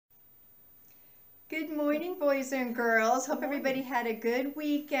Good morning, boys and girls. Hope everybody had a good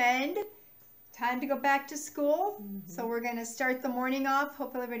weekend. Time to go back to school. So we're going to start the morning off.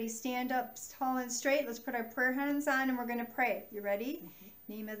 Hope everybody stand up tall and straight. Let's put our prayer hands on and we're going to pray. You ready?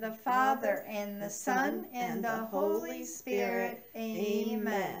 Name of the Father and the Son and the Holy Spirit.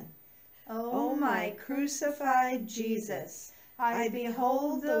 Amen. O my crucified Jesus, I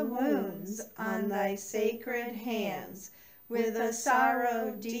behold the wounds on thy sacred hands, with a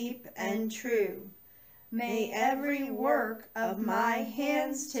sorrow deep and true. May every work of my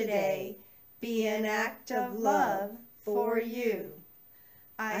hands today be an act of love for you.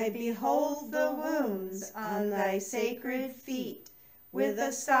 I behold the wounds on thy sacred feet, with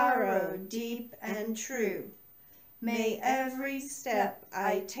a sorrow deep and true. May every step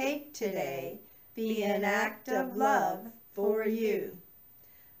I take today be an act of love for you.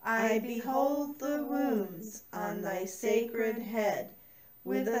 I behold the wounds on thy sacred head,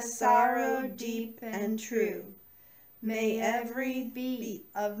 with a sorrow deep and true. May every beat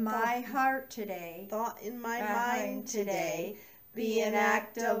of my heart today, thought in my mind today, be an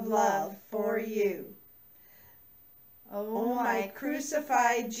act of love for you. O my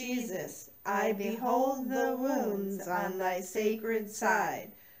crucified Jesus, I behold the wounds on thy sacred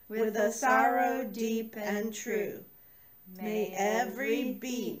side, with a sorrow deep and true. May every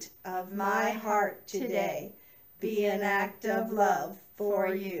beat of my heart today be an act of love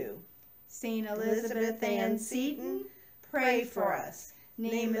for you. Saint Elizabeth Ann Seton, pray for us.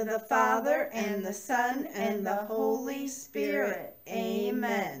 Name of the Father, and the Son, and the Holy Spirit.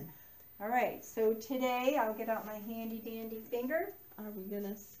 Amen. All right, so today I'll get out my handy dandy finger. Are we going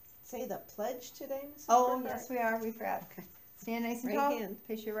to say the pledge today, Mrs. Oh, Burkhart? yes we are. We forgot. Okay. Stand nice and Right tall. hand.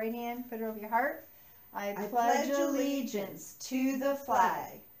 Place your right hand, put it over your heart. I pledge allegiance to the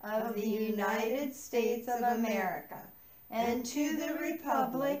flag of the United States of America and to the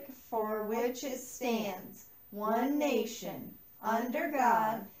republic for which it stands, one nation, under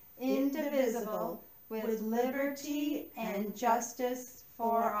God, indivisible, with liberty and justice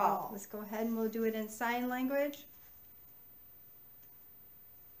for all. Let's go ahead and we'll do it in sign language.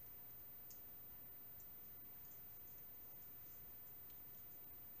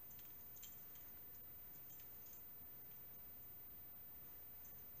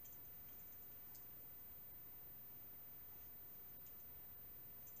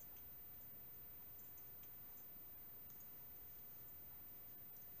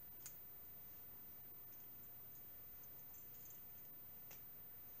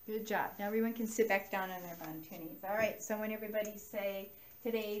 Good job. Now everyone can sit back down on their buntoonies. All right, so when everybody say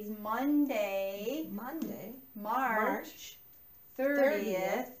today's Monday, March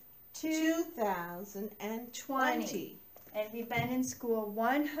 30th, 2020. And we've been in school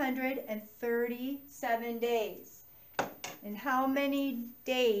 137 days. And how many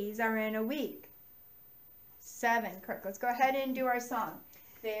days are in a week? 7. Correct. Let's go ahead and do our song.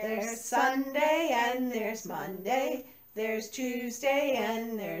 There's Sunday and there's Monday. There's Tuesday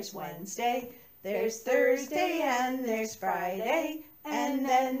and there's Wednesday. There's Thursday and there's Friday. And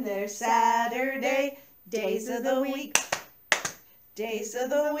then there's Saturday. Days of the week. Days of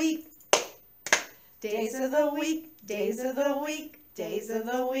the week. Days of the week. Days of the week. Days of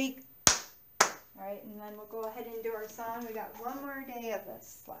the week. All right, and then we'll go ahead and do our song. We got one more day of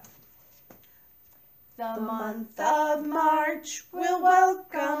this left. The month of March will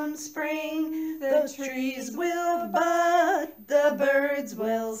welcome spring. The trees will bud, the birds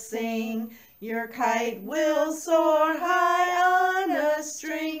will sing. Your kite will soar high on a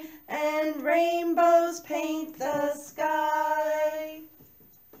string, and rainbows paint the sky.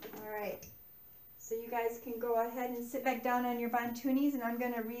 All right, so you guys can go ahead and sit back down on your buntoonies, and I'm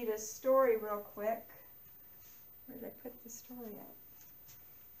going to read a story real quick. Where did I put the story at?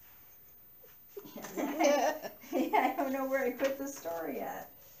 Yeah, I don't know where I put the story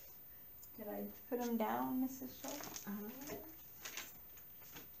at. Did I put them down, Mrs. Schultz?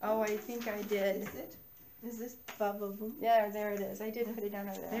 Oh, I think I did. Is this Bubba Boom? Yeah, there it is. I did put it down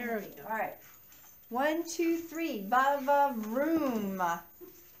over there. There we go. All right. 1, 2, 3. Va vroom.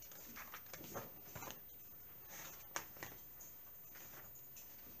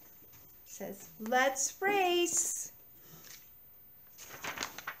 Says, let's race.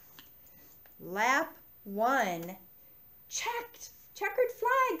 Lap 1. Checkered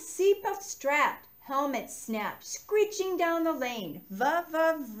flag, seatbelt strapped, helmet snapped, screeching down the lane. Va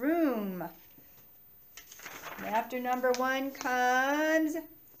vroom. After number 1 comes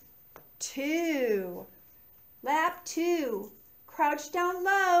 2. Lap 2. Crouch down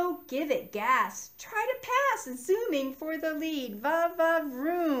low, give it gas. Try to pass, zooming for the lead. Va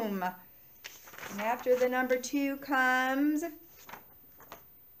vroom. And after the number 2 comes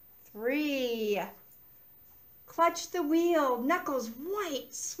 3. Clutch the wheel, knuckles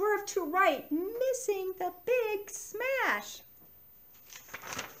white, swerve to right, missing the big smash.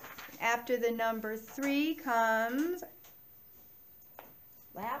 After the number 3 comes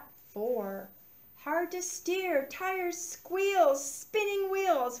lap 4. Hard to steer, tires squeal, spinning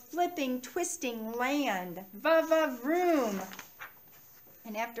wheels, flipping, twisting, land. Va-va-vroom.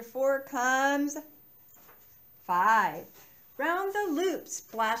 And after 4 comes 5. Round the loop,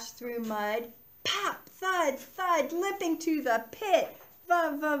 splash through mud, pop, thud, thud, limping to the pit.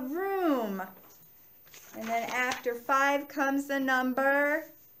 Va-va-vroom. And then after 5 comes the number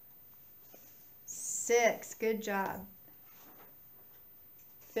 6. Good job.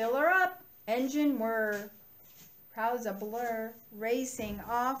 Fill her up. Engine whir. Crowds a blur. Racing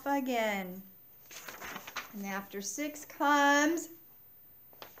off again. And after 6 comes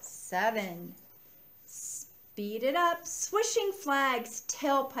 7. Speed it up. Swishing flags.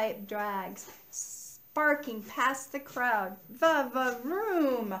 Tailpipe drags. Sparking past the crowd.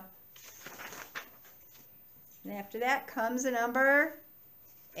 Va-va-vroom. And after that comes the number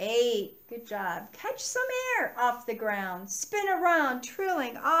 8. Good job. Catch some air off the ground. Spin around,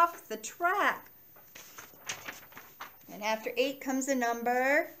 trilling off the track. And after 8 comes the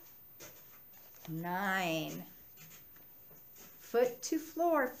number 9. Foot to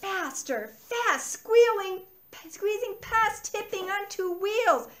floor, faster, fast, squeezing past, tipping onto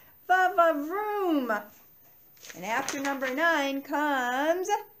wheels. Va-va-vroom. And after number 9 comes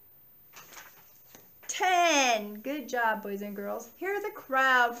 10. Good job, boys and girls. Hear the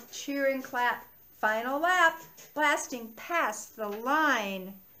crowd cheer and clap. Final lap, blasting past the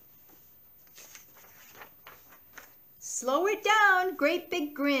line. Slow it down, great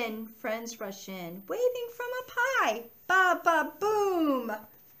big grin. Friends rush in, waving from up high. Ba-ba-boom.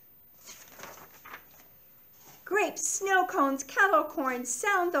 Grapes, snow cones, kettle corn,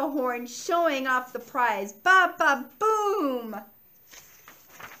 sound the horn, showing off the prize. Ba-ba-boom.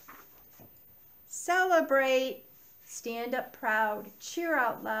 Celebrate, stand up proud, cheer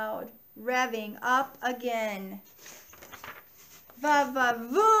out loud, revving up again.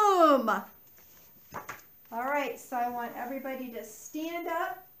 Va-va-voom! All right, so I want everybody to stand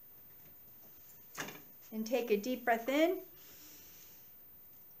up and take a deep breath in,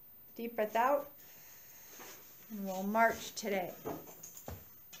 deep breath out, and we'll march today.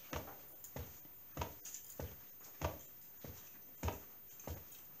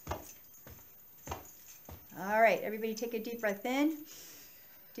 All right, everybody take a deep breath in,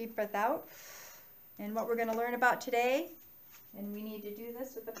 deep breath out. And what we're going to learn about today, and we need to do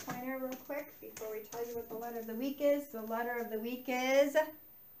this with the pointer real quick before we tell you what the letter of the week is. The letter of the week is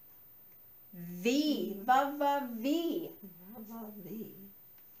V. Va-va-V. Va-va-V.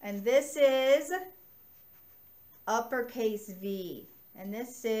 And this is uppercase V. And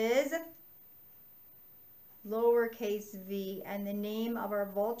this is lowercase v, and the name of our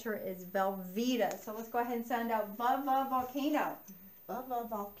vulture is Velveeta. So let's go ahead and sound out va-va-volcano.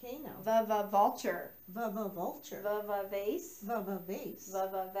 Va-va-volcano. Va-va-vulture. Va-va-vulture. Va-va-vase. Va-va-vase.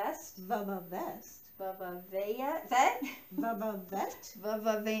 Va-va-vest. Va-va-vest. Va-va-vet. Va-va-vet.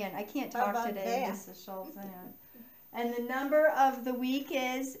 Va-va-van. I can't talk today, Va-va-van. Mrs. Schultz. And the number of the week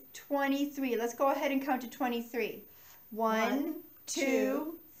is 23. Let's go ahead and count to 23. 1,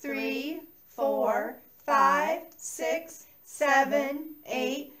 2, 3, 4, 5, 6, 7,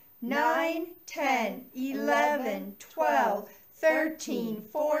 8, 9, 10, 11, 12, 13,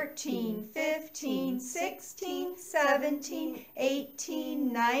 14, 15, 16, 17,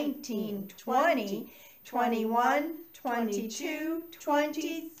 18, 19, 20, 21, 22,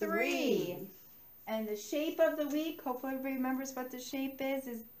 23. And the shape of the week, hopefully everybody remembers what the shape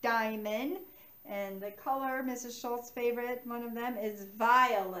is diamond. And the color, Mrs. Schultz's favorite, one of them, is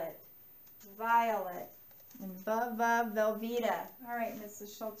violet. Violet. And Velveeta. All right,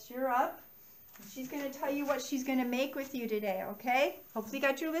 Mrs. Schultz, you're up. She's going to tell you what she's going to make with you today, okay? Hopefully you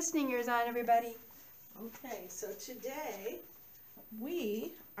got your listening ears on, everybody. Okay, so today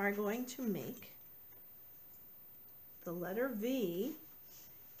we are going to make the letter V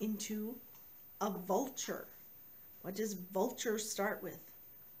into a vulture. What does vulture start with?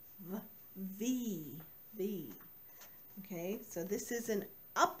 V. V. Okay, so this is an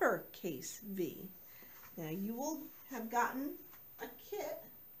uppercase V. Now you will have gotten a kit,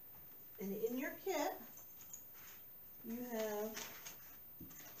 and in your kit you have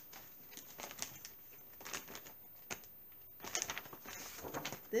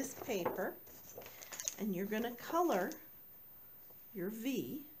this paper, and you're going to color your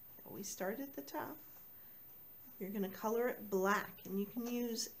V. Always start at the top. You're going to color it black, and you can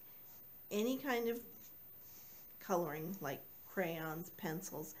use any kind of coloring like crayons,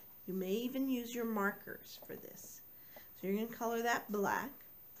 pencils, You may even use your markers for this. So you're going to color that black.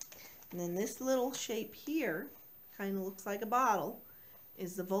 And then this little shape here, kind of looks like a bottle,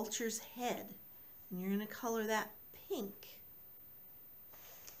 is the vulture's head. And you're going to color that pink.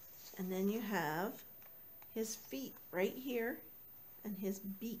 And then you have his feet right here and his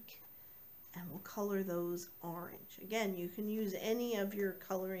beak. And we'll color those orange. Again, you can use any of your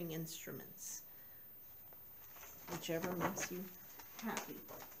coloring instruments, whichever makes you happy.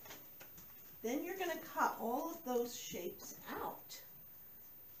 Then you're going to cut all of those shapes out.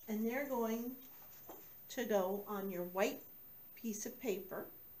 And they're going to go on your white piece of paper.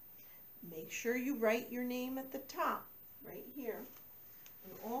 Make sure you write your name at the top, right here.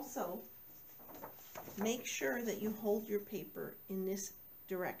 And also, make sure that you hold your paper in this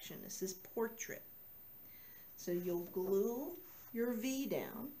direction. This is portrait. So you'll glue your V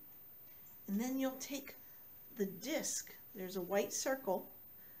down, and then you'll take the disc. There's a white circle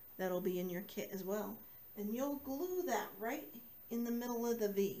that'll be in your kit as well, and you'll glue that right in the middle of the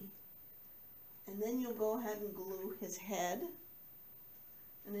V. And then you'll go ahead and glue his head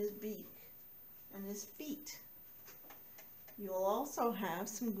and his beak and his feet. You'll also have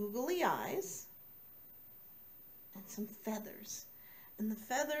some googly eyes and some feathers. And the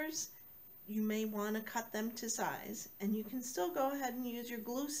feathers, you may want to cut them to size, and you can still go ahead and use your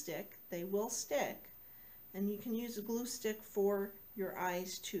glue stick. They will stick, and you can use a glue stick for your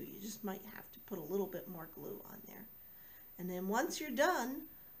eyes too. You just might have to put a little bit more glue on there. And then once you're done,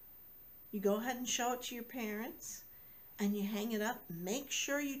 you go ahead and show it to your parents, and you hang it up. Make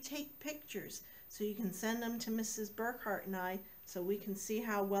sure you take pictures so you can send them to Mrs. Burkhart and I, so we can see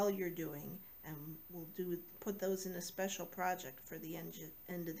how well you're doing, and we'll put those in a special project for the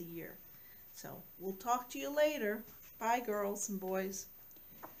end of the year. So we'll talk to you later. Bye, girls and boys.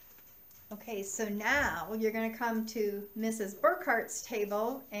 Okay, so now you're going to come to Mrs. Burkhart's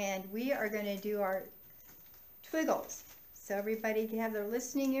table, and we are going to do our twiggles. So everybody can have their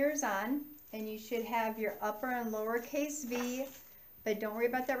listening ears on, and you should have your upper and lowercase v, but don't worry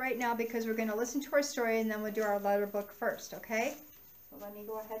about that right now because we're going to listen to our story and then we'll do our letter book first, okay? So let me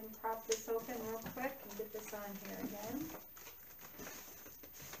go ahead and prop this open real quick and get this on here again.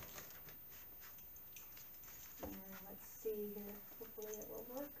 And let's see here, hopefully it will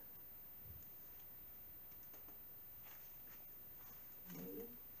work. Maybe.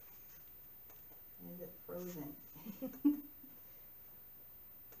 Is it frozen?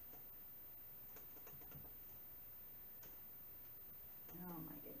 Oh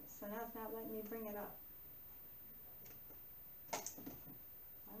my goodness, so now it's not letting me bring it up.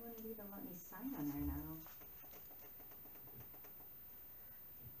 Why wouldn't it even let me sign on there now?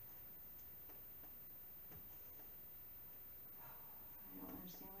 I don't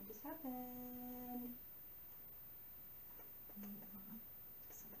understand what just happened. Move on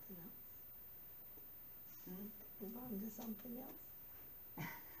to something else. Hmm? Move on to something else.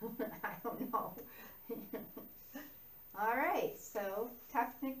 I don't know. All right, so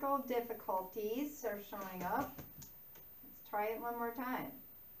technical difficulties are showing up. Let's try it one more time.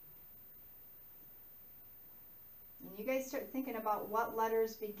 And you guys start thinking about what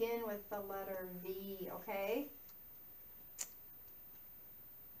letters begin with the letter V, okay?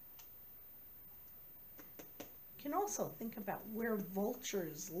 You can also think about where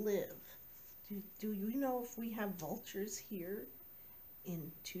vultures live. Do you know if we have vultures here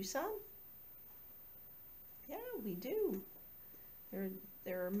in Tucson? Yeah, we do.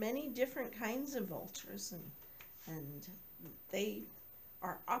 There are many different kinds of vultures, and they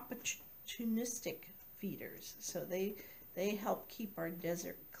are opportunistic feeders. So they help keep our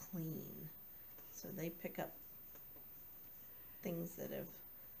desert clean. So they pick up things that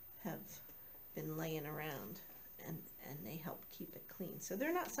have been laying around, and they help keep it clean. So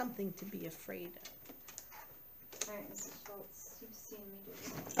they're not something to be afraid of. All right, Mrs. Schultz, you've seen me do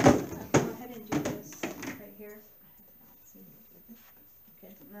this. Go ahead and do this right here.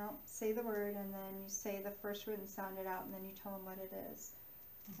 Okay. No, say the word, and then you say the first word and sound it out, and then you tell them what it is.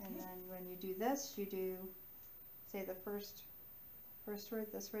 Okay. And then when you do this, you do say the first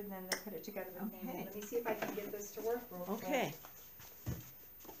word, this word, and then they put it together with the name. Let me see if I can get this to work real quick. Okay.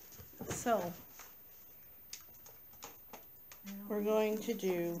 So we're going to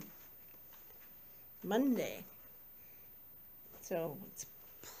do Monday. So it's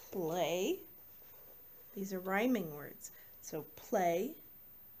play. These are rhyming words. So play,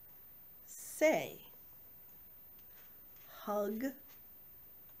 say, hug,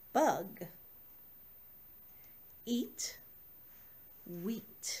 bug, eat,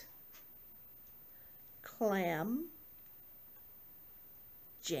 wheat, clam,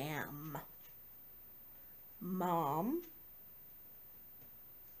 jam, mom,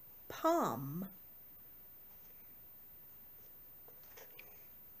 come.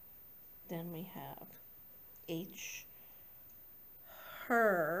 Then we have H,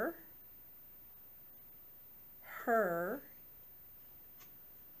 her, her,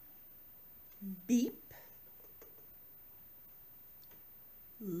 beep,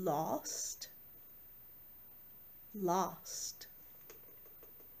 lost, lost,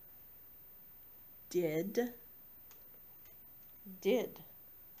 did, did,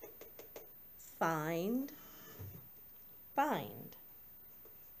 find, find.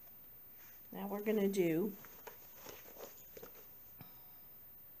 Now we're going to do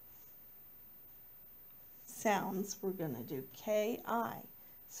sounds. We're going to do K-I.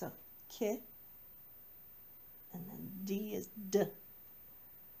 So K, and then D is D.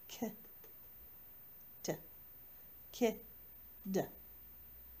 K, D, K, D,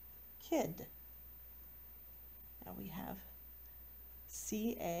 kid. Now we have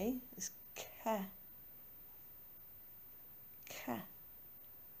C-A is Ka, Ka.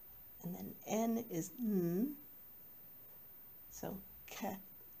 And then N is N. So Ka,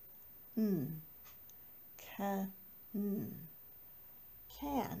 N, Ka, N.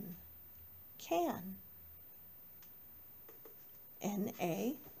 Can, can.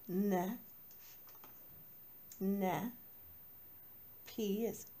 N-A, na, na. P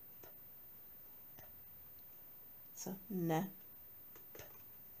is P, P. So na, P,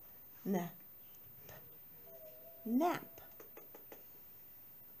 na, P. Nap.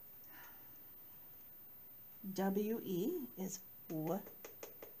 W-E is W,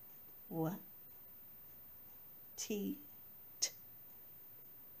 W. T, T,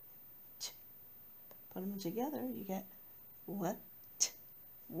 T. Put them together, you get what,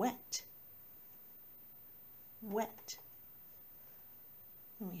 wet, wet.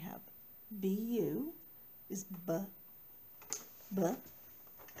 And we have B-U is B, B.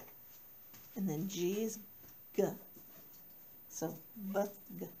 And then G is G. So bug,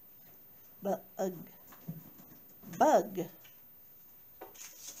 bug, bug.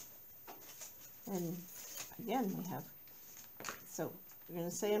 And again we have, so we're going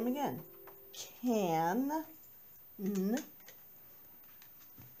to say them again. Can, n,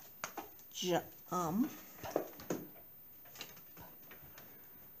 jump,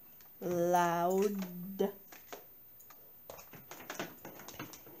 loud,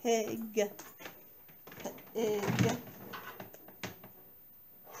 pig, pig,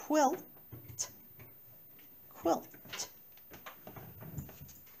 quilt, quilt.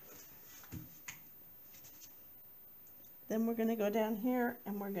 Then we're going to go down here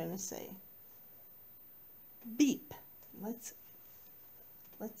and we're going to say beep.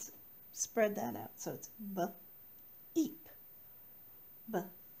 Let's spread that out. So it's b-eep,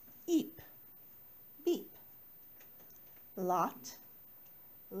 b-eep, beep. Lot,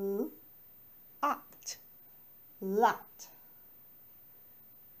 l-ot, lot.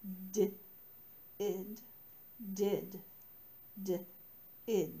 Did, did,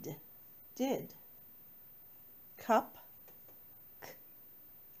 d-id, did. Cup,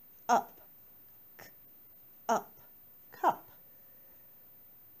 up, up, cup.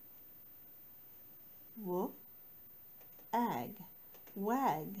 Ag,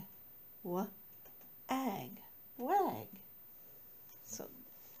 wag, ag, wag. So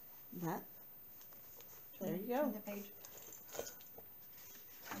that, there you go. Turn the page.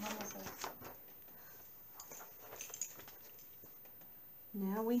 I'm almost there.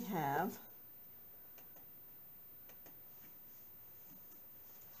 Now we have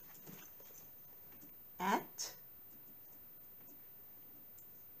at,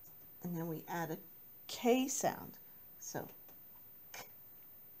 and then we add a K sound. So k,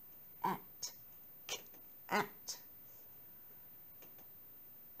 at, k, at.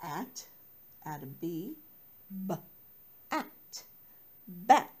 At, add a B, at,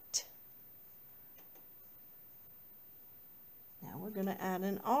 bat. Now we're going to add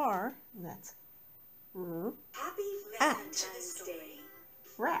an R, and that's r, Happy at, Valentine's Day.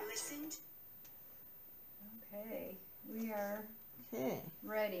 rat. Listened. Okay, we are Okay,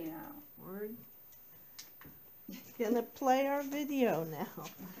 ready now. we're going to play our video now.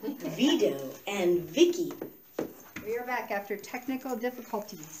 Vito and Vicky. We are back after technical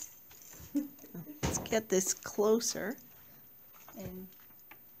difficulties. Let's get this closer And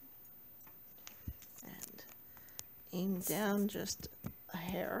and aim down just a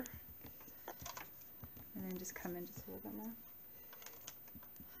hair. then just come in just a little bit more.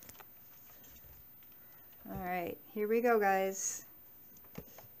 All right, here we go, guys.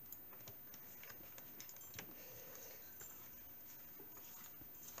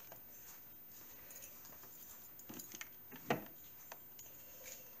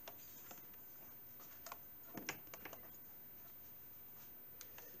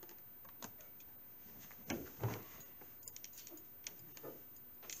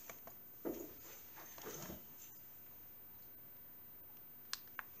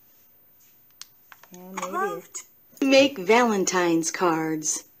 And maybe Make Valentine's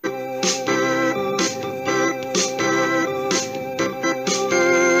cards.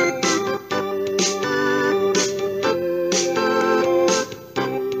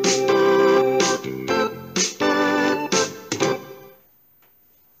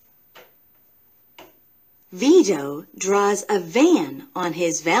 Vito draws a van on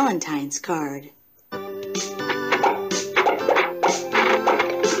his Valentine's card.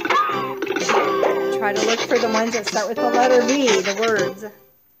 try to look for the ones that start with the letter V, the words.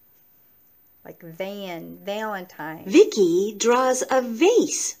 Like van, Valentine. Vicky draws a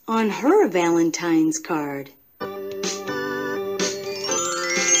vase on her Valentine's card.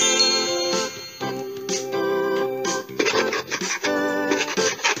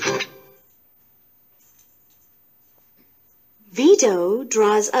 Vito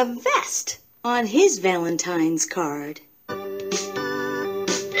draws a vest on his Valentine's card.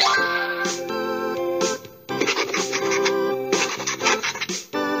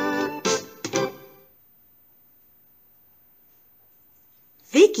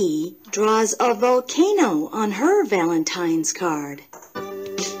 Vicky draws a volcano on her Valentine's card.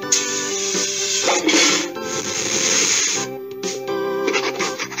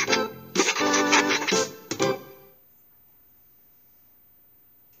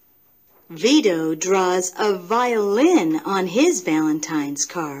 Vito draws a violin on his Valentine's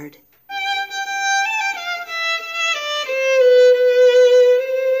card.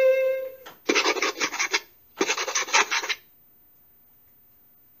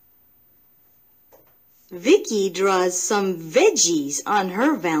 Vicky draws some veggies on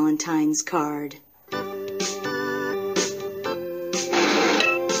her Valentine's card. What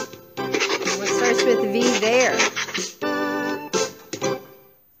starts with V there?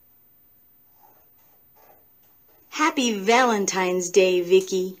 Happy Valentine's Day,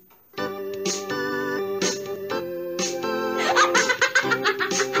 Vicky.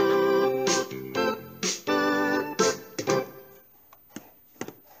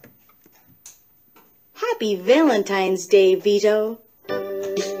 Happy Valentine's Day, Vito.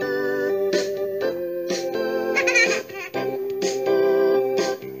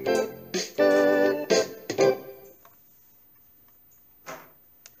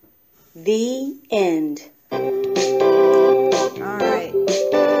 The end. All right.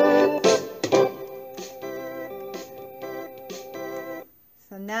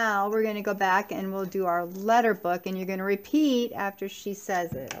 So now we're going to go back and we'll do our letter book, and you're going to repeat after she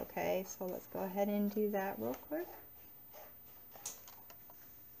says it, okay? So let's go ahead and do that real quick.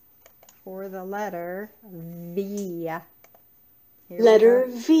 For the letter V. Here Letter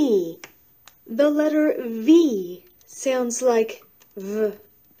V. The letter V sounds like V,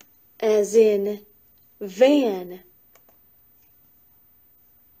 as in van.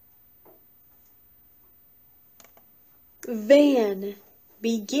 Van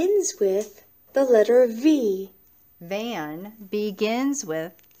begins with the letter V. Van begins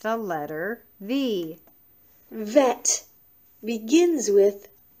with the letter V. Vet begins with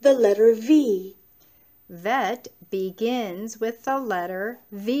the letter V. Vet begins with the letter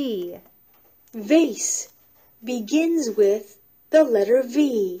V. Vase begins with the letter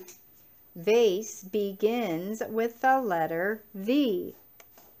V. Vase begins with the letter V.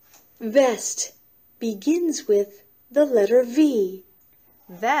 Vest begins with the letter V.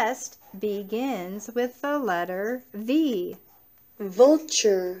 Vest begins with the letter V.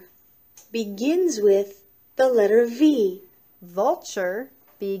 Vulture begins with the letter V. Vulture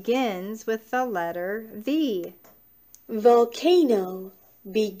begins with the letter V. Volcano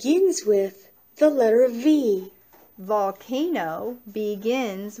begins with the letter V. Volcano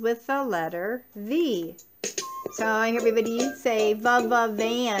begins with the letter V. So everybody say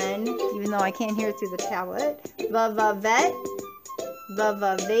va-va-van, even though I can't hear it through the tablet. Va-va-vet,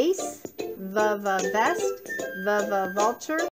 va-va-vase, va-va-vest, va-va-vulture,